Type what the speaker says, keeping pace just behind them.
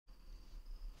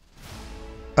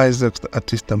Isaax, the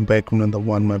artist, and back on the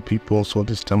one, my people. So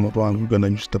this time around, we're gonna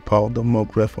use the power of the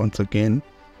mograph once again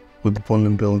with the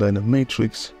volume builder and the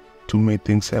matrix to make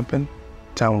things happen.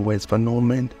 Time waits for no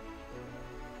man.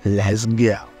 Let's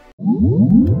go.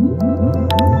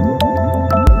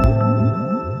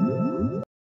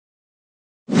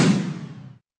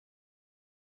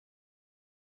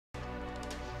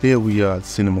 Here we are at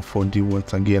Cinema 4D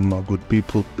once again, my good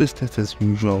people. Business as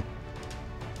usual.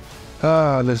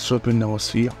 Let's drop in our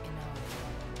sphere.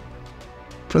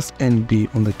 Press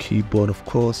NB on the keyboard, of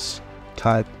course.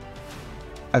 Type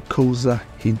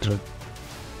icosahedron.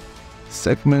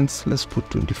 Segments, let's put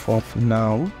 24 for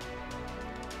now.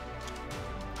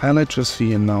 Highlight your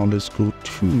sphere now. Let's go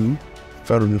to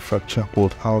Veroni fracture,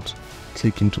 hold out,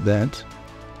 click into that.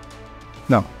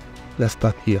 Now, let's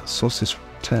start here. Sources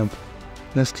tab.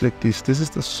 Let's click this. This is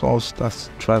the source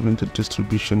that's driving the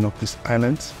distribution of these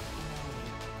islands.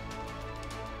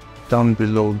 Down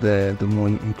below there, the more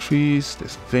you increase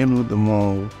this value, the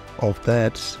more of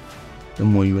that, the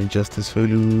more you adjust this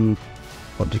value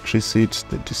or decrease it,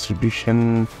 the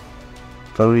distribution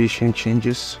variation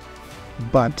changes.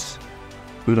 But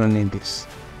we don't need this.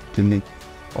 Delete.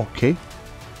 Okay.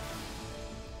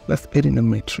 Let's add in a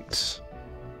matrix.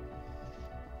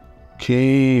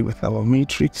 Okay, with our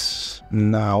matrix,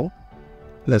 now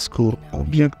let's go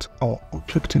object. Our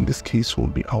object in this case will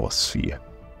be our sphere.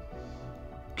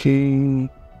 Okay,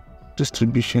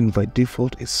 distribution by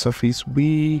default is surface.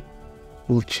 We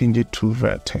will change it to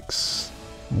vertex.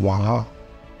 Wow.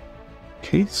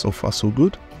 Okay, so far so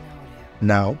good.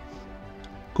 Now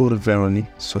go to Veroni,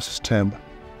 sources tab,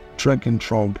 drag and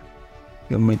drop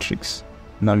your matrix.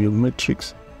 Now your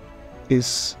matrix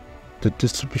is the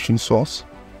distribution source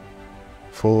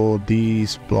for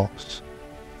these blocks.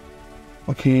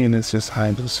 Okay, let's just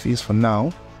hide those spheres for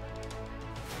now.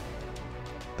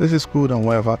 This is good, and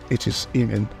wherever it is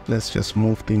even, let's just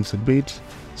move things a bit.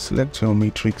 Select your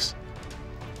matrix,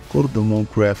 go to the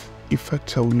mograph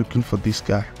effect. We're looking for this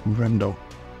guy, random.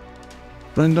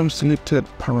 Random selected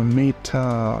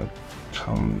parameter.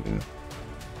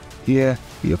 Here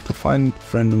you have to find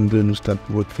random values that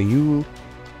work for you.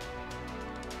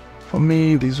 For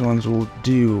me, these ones will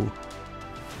do.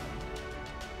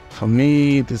 For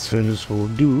me, these values will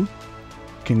do.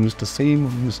 You can use the same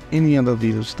or use any other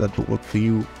values that will work for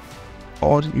you,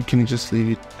 or you can just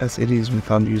leave it as it is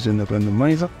without using the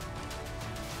randomizer.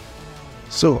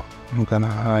 So I'm gonna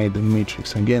hide the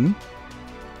matrix again.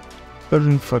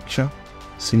 Veroni fracture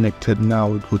selected. Now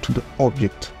we go to the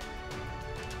object.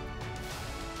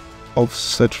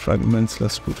 Offset fragments,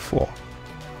 let's put 4.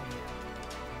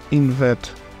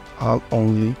 Invert all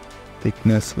only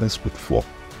thickness, let's put 4.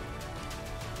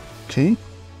 Okay,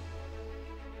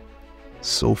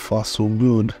 so far so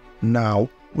good. Now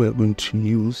we're going to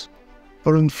use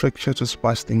Veroni fracture to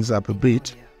spice things up a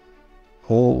bit.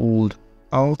 Hold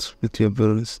out with your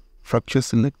Veroni fracture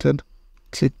selected,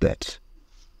 click that.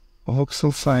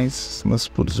 Voxel size, let's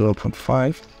put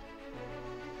 0.5.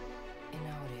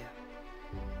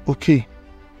 Okay,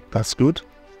 that's good.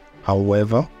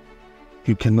 However,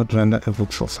 you cannot render a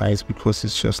voxel size because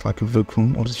it's just like a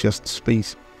vacuum, or it's just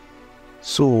space.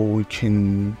 So we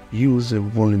can use a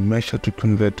volume measure to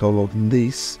convert all of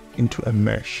this into a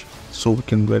mesh. So we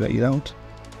can render it out.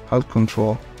 Alt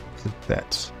Control, click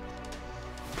that.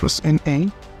 Press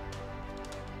NA.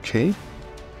 Okay.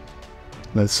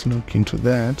 Let's look into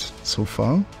that. So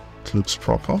far, it looks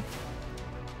proper.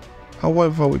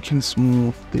 However, we can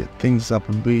smooth the things up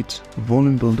a bit.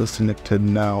 Volume Builder selected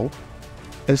now.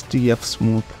 SDF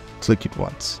smooth, click it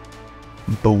once.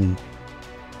 Boom.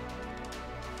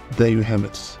 There you have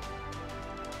it.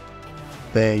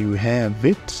 There you have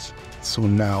it. So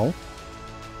now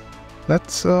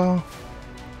let's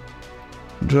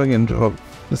drag and drop.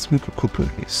 Let's make a copy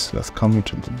of this. Let's come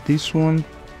into this one.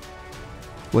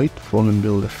 Wait, Volume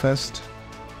Builder first.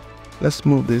 Let's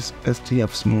move this STF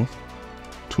smooth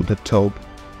to the top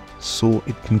so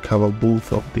it can cover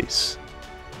both of these.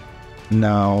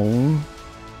 Now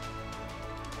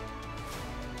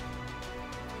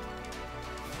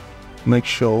make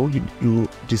sure you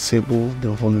disable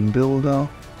the volume builder.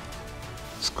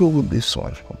 Let's go with this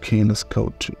one. Okay, let's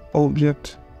go to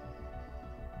object,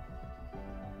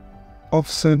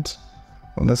 offset.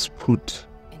 Let's put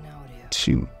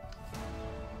 2.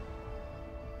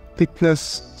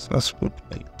 Thickness, let's put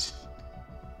 8.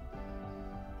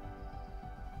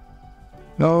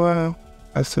 Now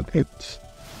I said 8.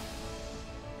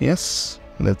 Yes,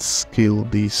 let's scale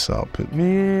this up a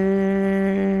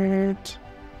bit.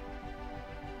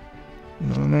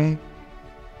 No.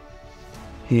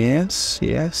 Yes.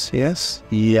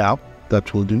 Yep,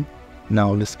 that will do.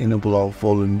 Now let's enable our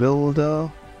volume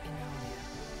builder.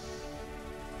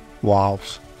 Wow.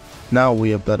 Now we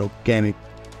have that organic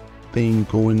thing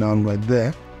going on right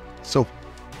there. So,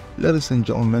 ladies and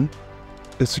gentlemen,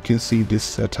 as you can see, this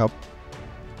setup,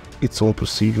 it's all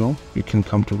procedural. You can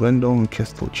come to render and can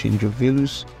still change your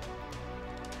values.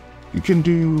 You can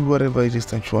do whatever it is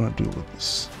that you want to do with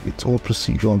this. It's all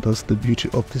procedural. That's the beauty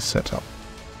of this setup.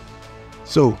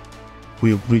 So,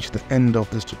 we have reached the end of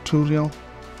this tutorial.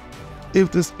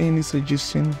 If there's any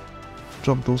suggestion,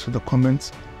 drop those in the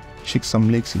comments. Check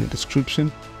some links in the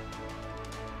description.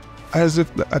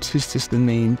 Isaac the artist is the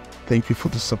name. Thank you for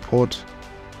the support.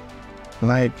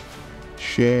 Like,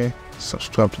 share,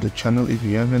 subscribe to the channel if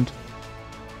you haven't.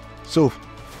 So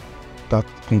that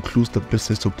concludes the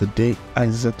business of the day.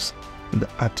 Isaax the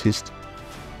artist.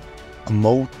 I'm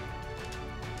out.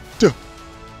 Yeah.